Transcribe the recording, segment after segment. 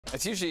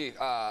It's usually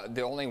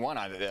the only one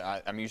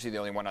I'm usually the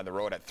only one on the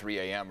road at 3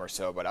 a.m. or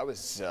so, but I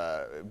was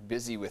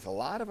busy with a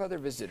lot of other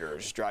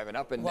visitors driving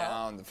up and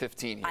down the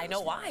 15 here. I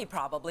know why,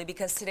 probably,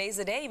 because today's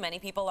the day many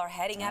people are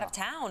heading out of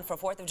town for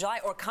 4th of July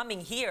or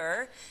coming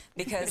here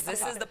because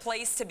this is the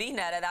place to be,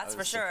 Netta, that's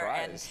for sure.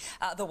 Surprised.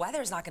 And the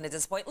weather's not going to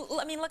disappoint.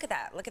 I mean, look at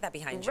that. Look at that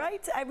behind you.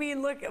 Right? I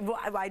mean, look,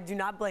 I do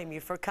not blame you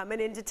for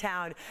coming into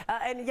town.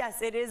 And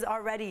yes, it is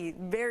already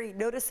very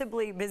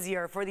noticeably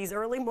busier for these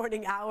early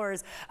morning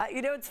hours.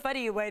 You know, it's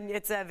funny when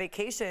it's a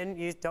vacation,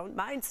 you don't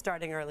mind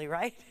starting early,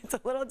 right? It's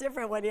a little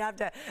different when you have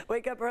to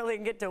wake up early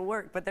and get to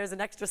work, but there's an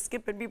extra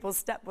skip in people's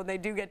step when they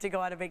do get to go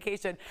on a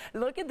vacation.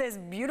 Look at this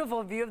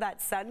beautiful view of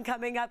that sun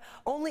coming up.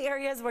 Only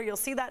areas where you'll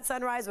see that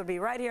sunrise would be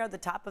right here at the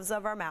tops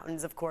of our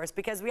mountains, of course,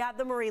 because we have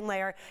the marine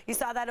layer. You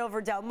saw that over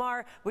Del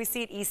Mar. We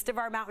see it east of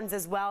our mountains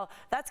as well.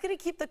 That's going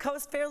to keep the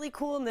coast fairly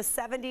cool in the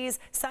 70s,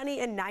 sunny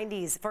and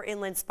 90s for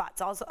inland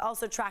spots.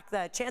 Also track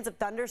the chance of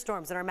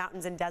thunderstorms in our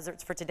mountains and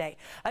deserts for today.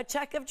 A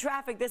check of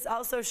traffic. This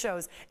also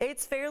shows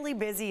it's fairly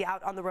busy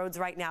out on the roads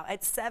right now.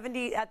 At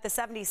the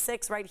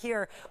 76 right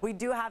here, we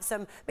do have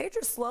some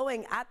major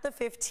slowing at the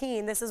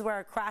 15. This is where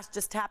a crash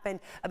just happened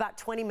about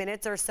 20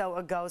 minutes or so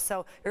ago.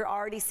 So you're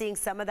already seeing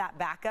some of that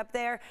backup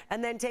there.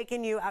 And then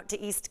taking you out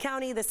to East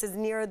County, this is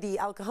near the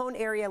El Cajon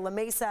area, La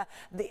Mesa,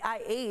 the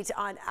I-8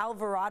 on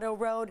Alvarado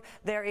Road.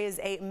 There is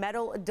a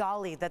metal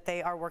dolly that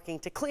they are working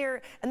to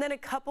clear. And then a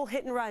couple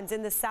hit and runs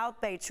in the South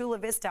Bay, Chula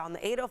Vista on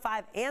the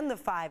 805 and the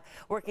 5,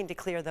 working to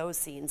clear those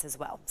scenes as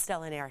well.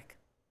 Stella and Eric.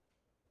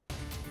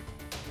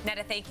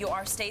 Netta, thank you.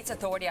 Our state's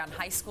authority on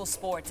high school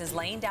sports is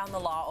laying down the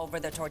law over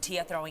the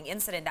tortilla throwing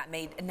incident that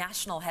made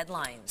national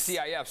headlines.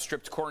 CIF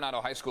stripped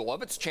Coronado High School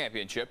of its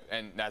championship,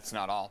 and that's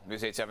not all.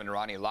 News 8's Evan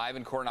Ronnie live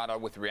in Coronado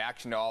with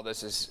reaction to all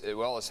this, as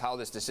well as how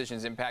this decision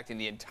is impacting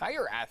the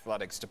entire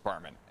athletics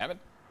department. Evan?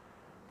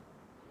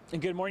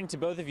 And good morning to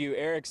both of you.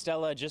 Eric,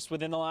 Stella, just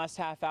within the last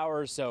half hour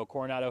or so,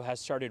 Coronado has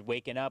started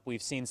waking up.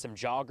 We've seen some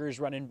joggers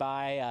running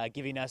by,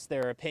 giving us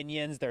their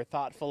opinions, their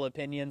thoughtful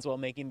opinions while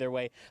making their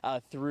way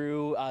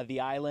through the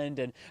island.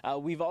 And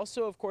we've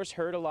also, of course,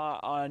 heard a lot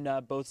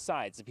on both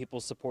sides. The people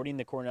supporting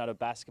the Coronado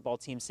basketball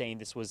team saying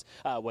this was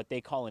what they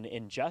call an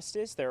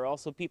injustice. There are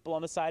also people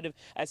on the side of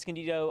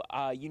Escondido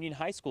Union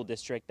High School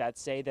District that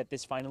say that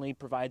this finally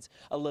provides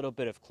a little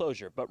bit of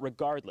closure. But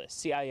regardless,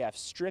 CIF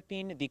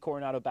stripping the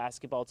Coronado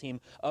basketball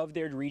team of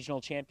their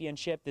regional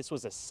championship. This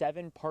was a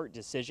 7-part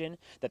decision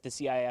that the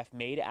CIF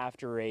made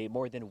after a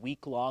more than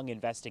week-long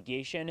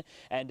investigation.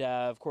 And,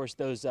 of course,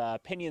 those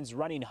opinions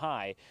running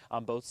high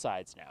on both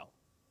sides now.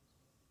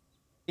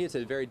 It's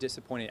a very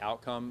disappointing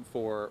outcome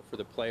for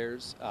the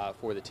players,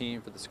 for the team,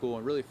 for the school,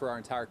 and really for our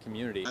entire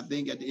community. I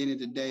think at the end of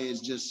the day,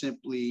 it's just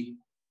simply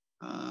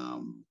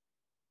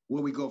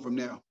where we go from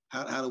there.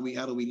 How do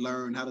we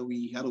learn? How do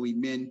we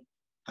mend?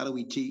 How do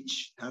we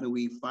teach? How do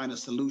we find a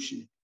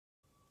solution?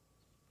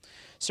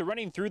 So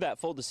running through that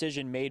full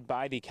decision made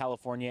by the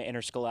California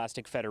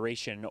Interscholastic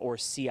Federation, or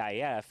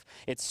CIF,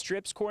 it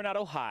strips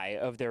Coronado High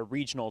of their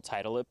regional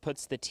title. It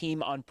puts the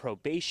team on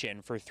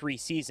probation for 3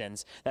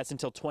 seasons. That's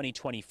until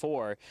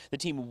 2024. The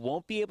team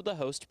won't be able to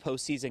host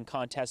postseason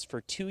contests for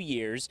 2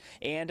 years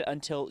and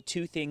until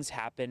 2 things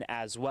happen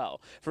as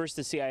well. First,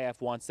 the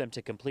CIF wants them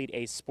to complete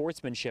a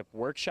sportsmanship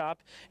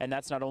workshop, and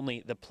that's not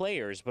only the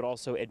players, but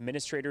also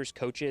administrators,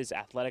 coaches,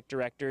 athletic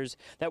directors.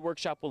 That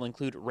workshop will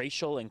include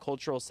racial and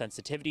cultural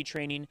sensitivity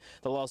training.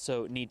 They'll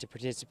also need to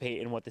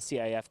participate in what the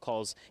CIF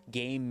calls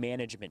game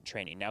management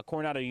training. Now,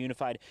 Coronado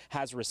Unified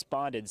has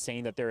responded,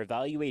 saying that they're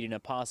evaluating a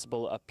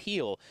possible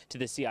appeal to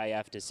the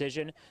CIF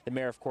decision. The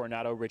mayor of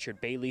Coronado,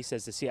 Richard Bailey,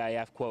 says the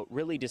CIF, quote,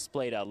 really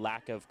displayed a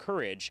lack of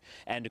courage,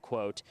 end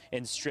quote,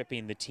 in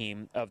stripping the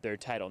team of their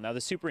title. Now,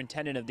 the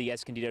superintendent of the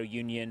Escondido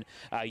Union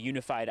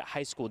Unified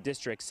High School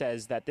District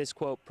says that this,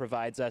 quote,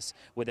 provides us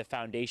with a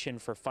foundation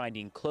for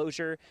finding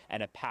closure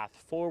and a path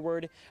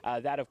forward.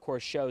 That, of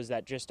course, shows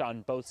that just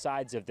on both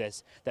sides of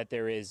this, that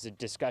there is a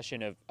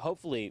discussion of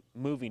hopefully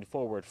moving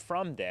forward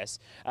from this.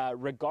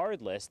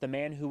 Regardless, the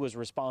man who was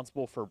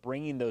responsible for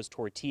bringing those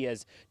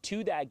tortillas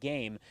to that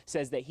game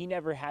says that he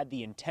never had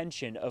the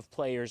intention of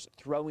players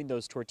throwing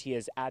those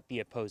tortillas at the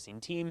opposing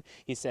team.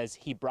 He says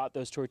he brought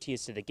those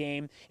tortillas to the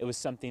game. It was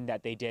something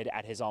that they did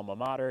at his alma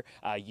mater,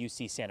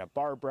 UC Santa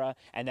Barbara,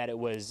 and that it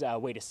was a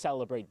way to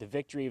celebrate the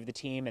victory of the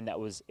team, and that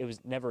it was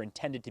never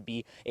intended to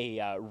be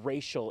a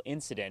racial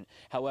incident.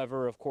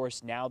 However, of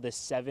course, now this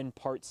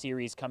 7-part series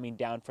coming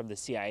down from the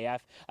CIF,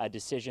 a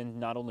decision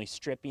not only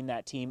stripping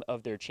that team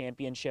of their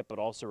championship, but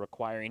also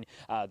requiring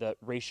the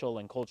racial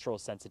and cultural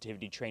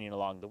sensitivity training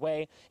along the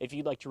way. If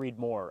you'd like to read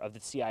more of the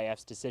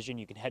CIF's decision,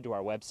 you can head to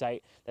our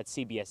website. That's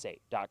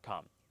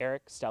cbs8.com.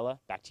 Eric, Stella,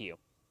 back to you.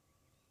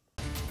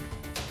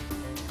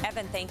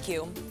 Evan, thank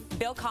you.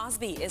 Bill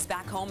Cosby is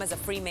back home as a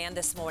free man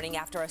this morning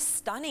after a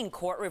stunning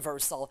court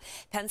reversal.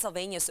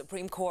 Pennsylvania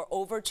Supreme Court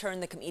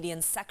overturned the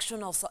comedian's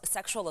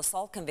sexual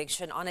assault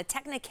conviction on a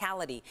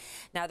technicality.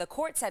 Now, the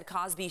court said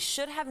Cosby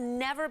should have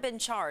never been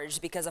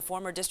charged because a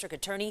former district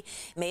attorney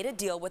made a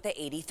deal with the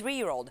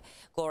 83-year-old.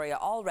 Gloria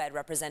Allred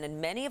represented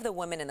many of the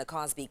women in the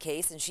Cosby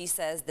case, and she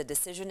says the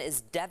decision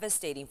is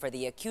devastating for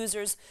the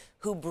accusers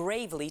who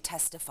bravely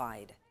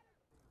testified.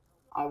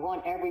 I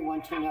want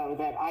everyone to know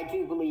that I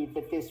do believe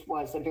that this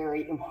was a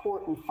very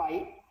important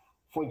fight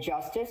for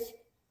justice.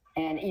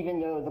 And even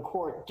though the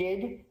court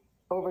did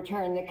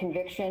overturn the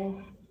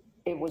conviction,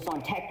 it was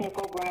on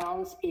technical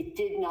grounds. It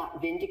did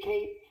not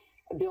vindicate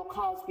Bill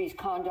Cosby's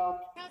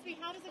conduct. Cosby,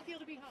 how does it feel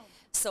to be home?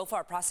 So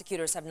far,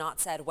 prosecutors have not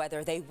said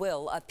whether they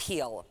will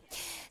appeal.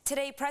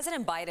 Today,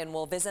 President Biden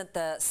will visit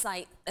the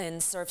site in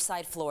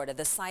Surfside, Florida,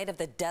 the site of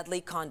the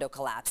deadly condo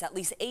collapse. At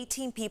least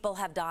 18 people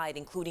have died,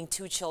 including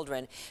 2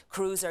 children.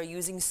 Crews are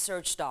using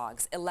search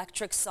dogs,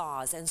 electric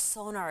saws, and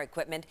sonar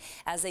equipment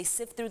as they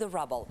sift through the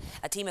rubble.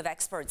 A team of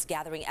experts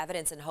gathering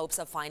evidence in hopes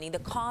of finding the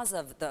cause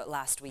of the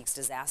last week's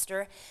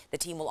disaster. The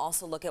team will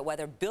also look at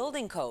whether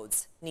building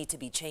codes need to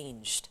be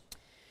changed.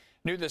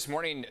 New this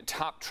morning,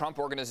 top Trump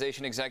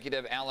Organization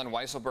executive Allen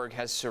Weisselberg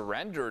has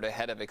surrendered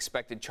ahead of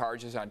expected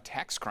charges on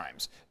tax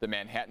crimes. The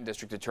Manhattan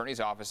District Attorney's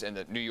Office and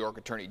the New York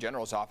Attorney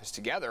General's Office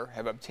together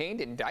have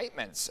obtained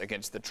indictments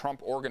against the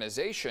Trump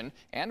Organization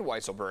and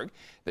Weisselberg.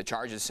 The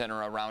charges center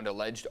around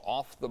alleged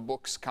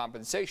off-the-books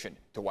compensation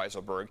to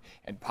Weisselberg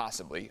and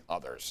possibly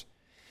others.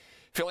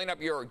 Filling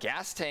up your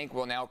gas tank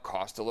will now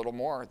cost a little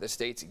more. The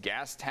state's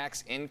gas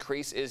tax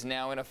increase is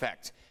now in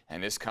effect.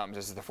 And this comes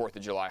as the 4th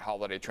of July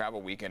holiday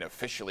travel weekend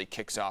officially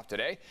kicks off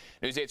today.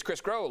 News 8's Chris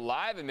Groh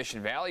live in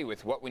Mission Valley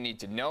with what we need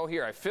to know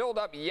here. I filled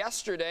up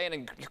yesterday,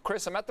 and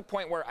Chris, I'm at the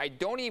point where I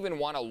don't even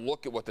want to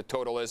look at what the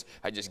total is.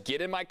 I just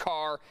get in my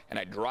car and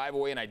I drive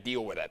away and I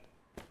deal with it.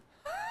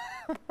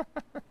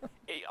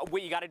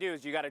 What you got to do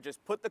is you got to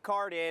just put the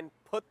card in,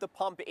 put the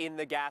pump in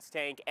the gas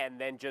tank, and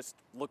then just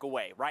look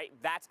away, right?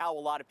 That's how a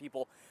lot of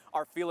people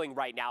are feeling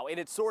right now. And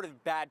it's sort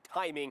of bad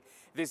timing,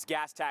 this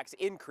gas tax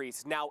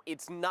increase. Now,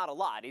 it's not a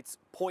lot. It's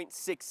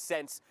 0.6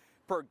 cents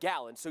per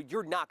gallon, so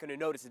you're not going to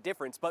notice a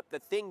difference. But the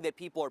thing that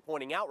people are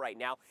pointing out right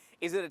now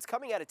is that it's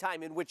coming at a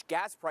time in which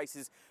gas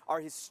prices are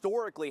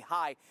historically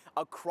high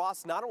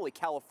across not only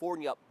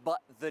California, but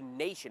the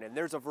nation. And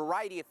there's a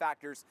variety of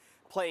factors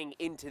playing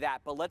into that.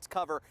 But let's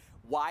cover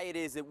why it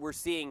is that we're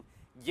seeing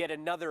yet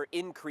another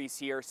increase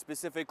here,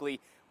 specifically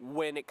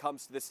when it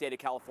comes to the state of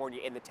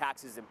California and the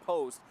taxes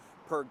imposed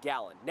per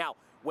gallon. Now,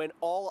 when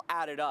all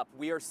added up,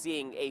 we are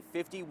seeing a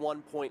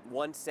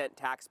 51.1 cent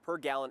tax per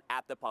gallon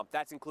at the pump.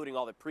 That's including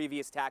all the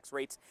previous tax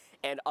rates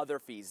and other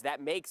fees. That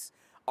makes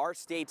our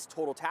state's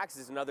total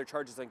taxes and other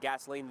charges on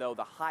gasoline, though,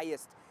 the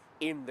highest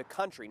in the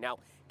country. Now,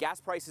 gas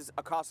prices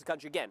across the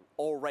country, again,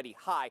 already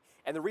high.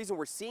 And the reason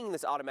we're seeing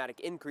this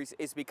automatic increase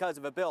is because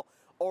of a bill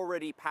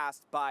already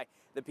passed by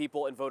the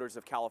people and voters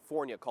of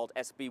California called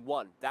SB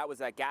 1. That was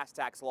that gas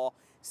tax law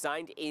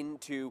signed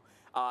into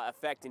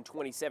effect in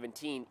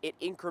 2017. It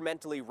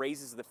incrementally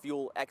raises the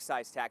fuel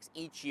excise tax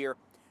each year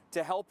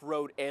to help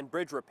road and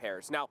bridge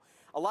repairs. Now,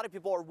 a lot of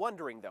people are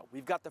wondering, though,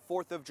 we've got the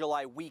 4th of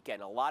July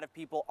weekend. A lot of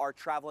people are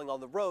traveling on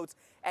the roads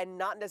and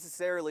not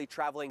necessarily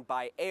traveling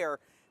by air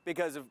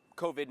because of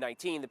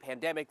COVID-19, the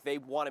pandemic. They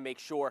want to make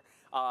sure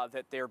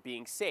that they're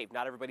being safe.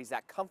 Not everybody's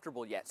that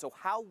comfortable yet. So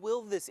how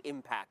will this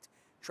impact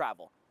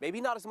travel?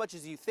 Maybe not as much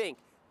as you think,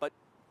 but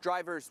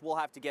drivers will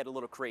have to get a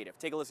little creative.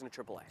 Take a listen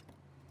to AAA.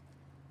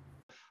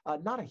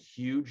 Not a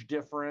huge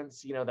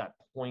difference, you know, that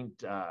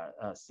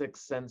 0.6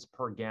 cents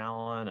per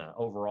gallon,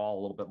 overall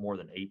a little bit more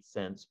than 8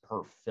 cents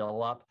per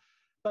fill up.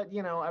 But,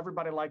 you know,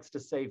 everybody likes to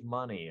save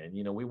money, and,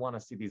 you know, we want to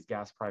see these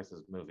gas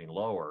prices moving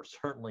lower,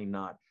 certainly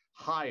not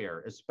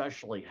higher,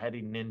 especially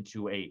heading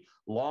into a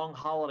long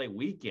holiday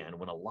weekend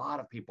when a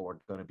lot of people are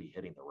going to be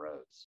hitting the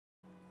roads.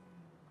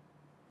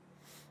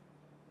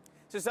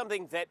 So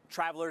something that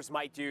travelers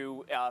might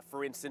do,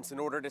 for instance, in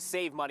order to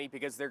save money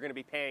because they're going to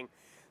be paying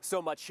so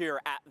much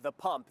here at the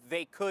pump,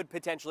 they could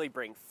potentially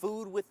bring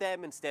food with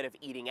them instead of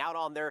eating out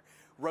on their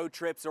road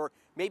trips, or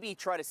maybe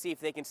try to see if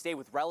they can stay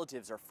with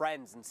relatives or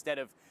friends instead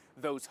of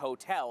those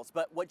hotels.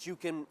 But what you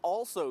can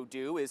also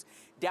do is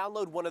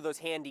download one of those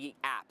handy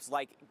apps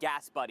like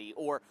Gas Buddy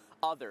or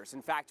others.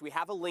 In fact, we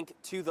have a link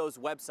to those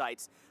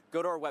websites.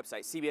 Go to our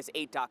website,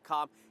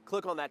 cbs8.com,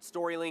 click on that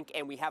story link,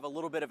 and we have a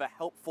little bit of a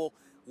helpful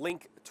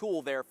link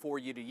tool there for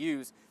you to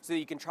use so that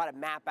you can try to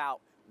map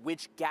out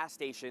which gas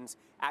stations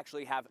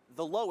actually have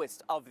the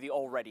lowest of the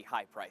already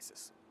high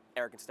prices.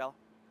 Eric and Stella.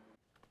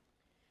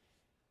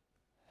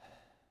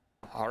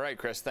 All right,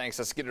 Chris, thanks.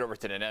 Let's get it over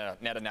to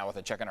Netta now with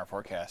a check on our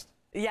forecast.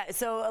 Yeah,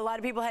 so a lot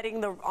of people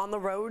heading on the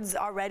roads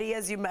already,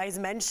 as you guys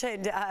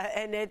mentioned,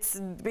 and it's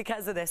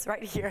because of this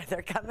right here.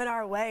 They're coming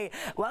our way.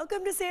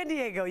 Welcome to San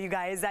Diego, you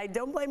guys. I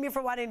don't blame you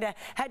for wanting to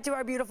head to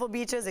our beautiful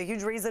beaches, a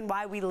huge reason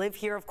why we live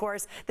here, of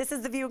course. This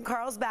is the view in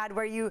Carlsbad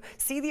where you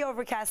see the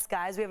overcast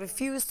skies. We have a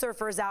few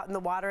surfers out in the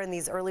water in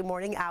these early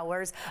morning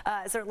hours.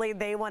 Certainly,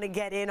 they want to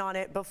get in on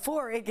it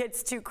before it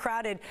gets too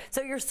crowded.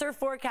 So your surf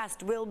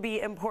forecast will be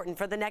important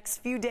for the next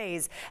few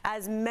days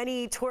as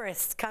many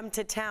tourists come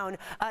to town.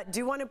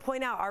 Do want to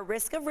point out our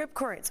risk of rip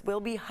currents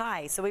will be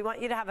high, so we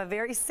want you to have a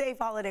very safe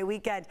holiday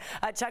weekend.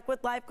 Check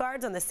with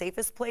lifeguards on the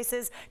safest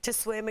places to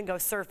swim and go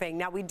surfing.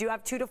 Now, we do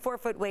have 2 to 4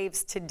 foot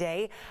waves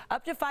today,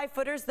 up to 5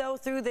 footers though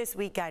through this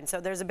weekend, so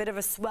there's a bit of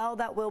a swell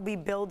that will be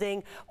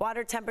building.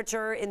 Water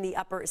temperature in the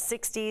upper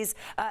 60s.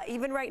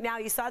 Even right now,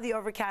 you saw the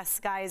overcast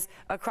skies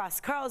across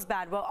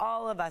Carlsbad. Well,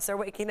 all of us are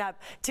waking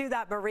up to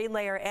that marine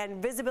layer,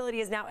 and visibility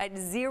is now at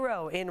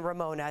 0 in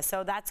Ramona,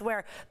 so that's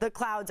where the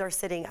clouds are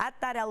sitting at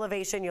that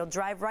elevation. You'll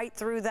drive right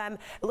through them.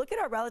 Look at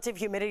our relative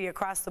humidity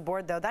across the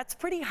board, though. That's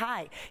pretty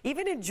high.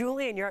 Even in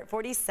Julian, you're at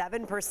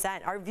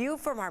 47%. Our view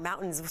from our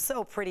mountains is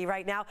so pretty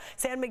right now.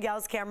 San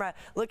Miguel's camera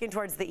looking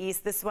towards the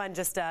east. This one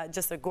just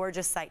a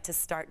gorgeous sight to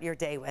start your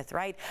day with,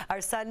 right?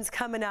 Our sun's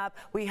coming up.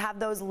 We have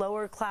those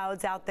lower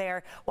clouds out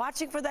there.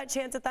 Watching for that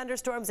chance of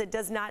thunderstorms. It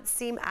does not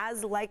seem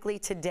as likely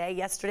today.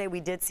 Yesterday,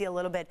 we did see a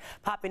little bit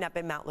popping up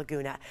in Mount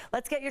Laguna.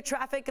 Let's get your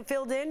traffic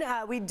filled in.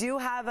 We do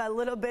have a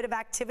little bit of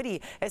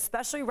activity,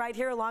 especially right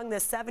here along the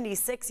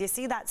 76. You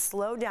see that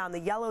slow down, the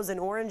yellows and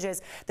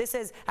oranges. This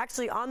is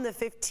actually on the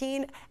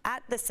 15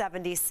 at the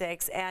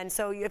 76, and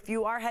so if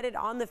you are headed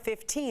on the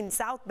 15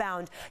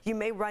 southbound, you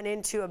may run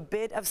into a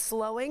bit of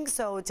slowing,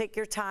 so take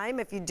your time.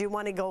 If you do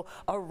want to go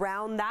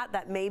around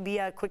that may be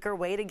a quicker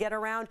way to get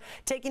around.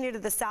 Taking you to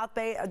the South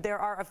Bay, there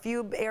are a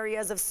few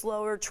areas of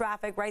slower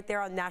traffic right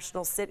there on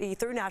National City,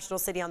 through National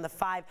City on the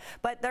 5,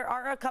 but there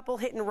are a couple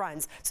hit and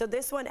runs. So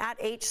this one at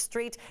H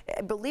Street,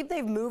 I believe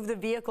they've moved the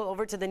vehicle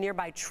over to the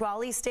nearby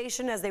trolley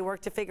station as they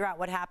work to figure out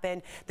what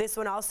happened. This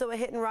one also a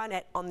hit and run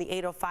on the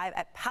 805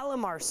 at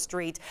Palomar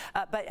Street,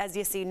 but as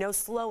you see, no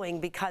slowing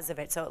because of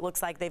it. So it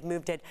looks like they've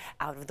moved it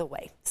out of the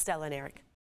way. Stella and Eric.